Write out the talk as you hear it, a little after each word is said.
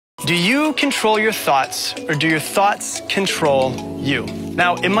Do you control your thoughts, or do your thoughts control you?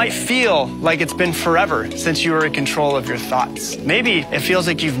 Now, it might feel like it's been forever since you were in control of your thoughts. Maybe it feels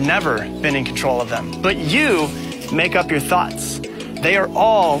like you've never been in control of them. But you make up your thoughts. They are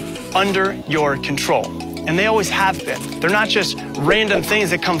all under your control, and they always have been. They're not just random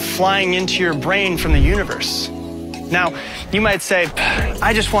things that come flying into your brain from the universe. Now, you might say,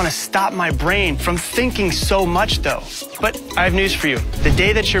 I just want to stop my brain from thinking so much though. But I have news for you. The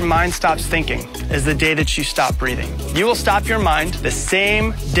day that your mind stops thinking is the day that you stop breathing. You will stop your mind the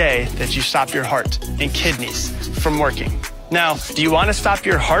same day that you stop your heart and kidneys from working. Now, do you want to stop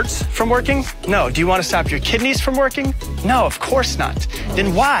your heart from working? No. Do you want to stop your kidneys from working? No, of course not.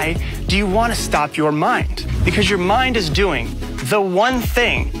 Then why do you want to stop your mind? Because your mind is doing the one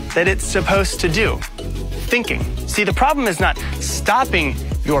thing that it's supposed to do. Thinking. See, the problem is not stopping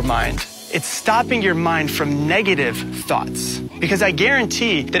your mind. It's stopping your mind from negative thoughts. Because I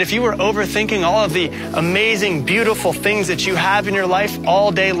guarantee that if you were overthinking all of the amazing, beautiful things that you have in your life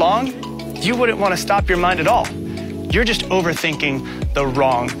all day long, you wouldn't want to stop your mind at all. You're just overthinking the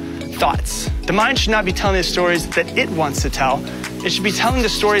wrong thoughts. The mind should not be telling the stories that it wants to tell. It should be telling the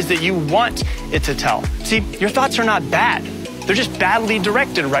stories that you want it to tell. See, your thoughts are not bad. They're just badly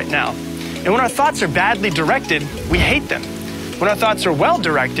directed right now. And when our thoughts are badly directed, we hate them. When our thoughts are well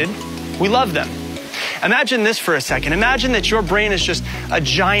directed, we love them. Imagine this for a second. Imagine that your brain is just a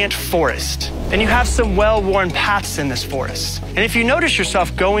giant forest, and you have some well-worn paths in this forest. And if you notice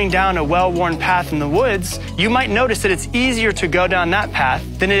yourself going down a well-worn path in the woods, you might notice that it's easier to go down that path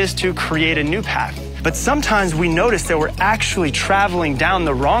than it is to create a new path. But sometimes we notice that we're actually traveling down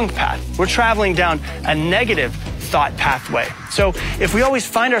the wrong path. We're traveling down a negative thought pathway. So if we always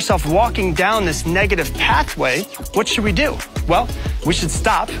find ourselves walking down this negative pathway, what should we do? Well, we should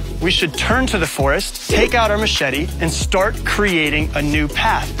stop. We should turn to the forest, take out our machete, and start creating a new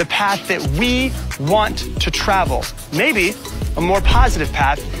path. The path that we want to travel. Maybe a more positive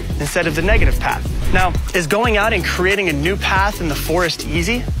path instead of the negative path. Now, is going out and creating a new path in the forest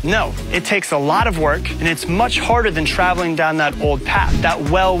easy? No, it takes a lot of work, and it's much harder than traveling down that old path, that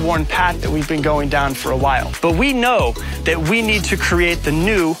well-worn path that we've been going down for a while. But we know that we need to create the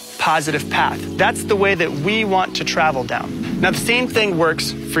new positive path. That's the way that we want to travel down. Now, the same thing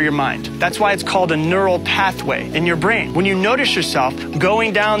works for your mind. That's why it's called a neural pathway in your brain. When you notice yourself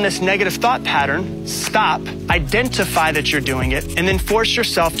going down this negative thought pattern, stop, identify that you're doing it, and then force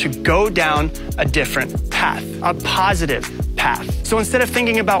yourself to go down a different path, a positive path. So instead of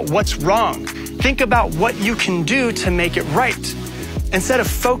thinking about what's wrong, think about what you can do to make it right. Instead of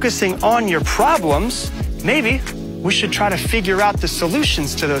focusing on your problems, maybe we should try to figure out the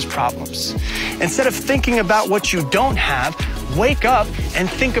solutions to those problems. Instead of thinking about what you don't have, wake up and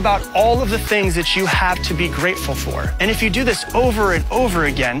think about all of the things that you have to be grateful for. And if you do this over and over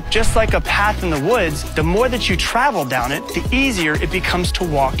again, just like a path in the woods, the more that you travel down it, the easier it becomes to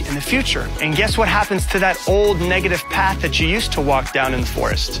walk in the future. And guess what happens to that old negative path that you used to walk down in the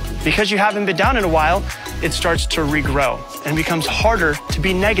forest? Because you haven't been down in a while, it starts to regrow and becomes harder to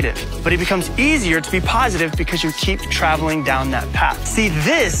be negative. But it becomes easier to be positive because you keep traveling down that path. See,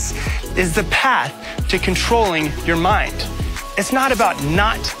 this is the path to controlling your mind. It's not about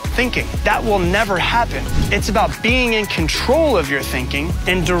not thinking. That will never happen. It's about being in control of your thinking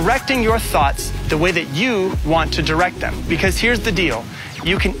and directing your thoughts the way that you want to direct them. Because here's the deal.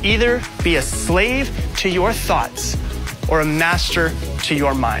 You can either be a slave to your thoughts or a master to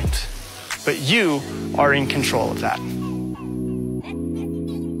your mind. But you are in control of that.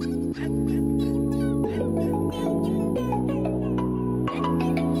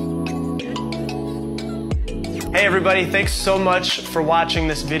 Hey everybody, thanks so much for watching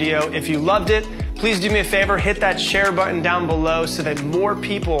this video. If you loved it, please do me a favor, hit that share button down below so that more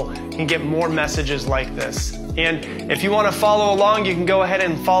people can get more messages like this. And if you want to follow along, you can go ahead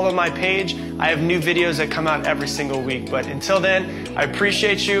and follow my page. I have new videos that come out every single week. But until then, I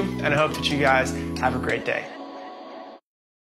appreciate you, and I hope that you guys have a great day.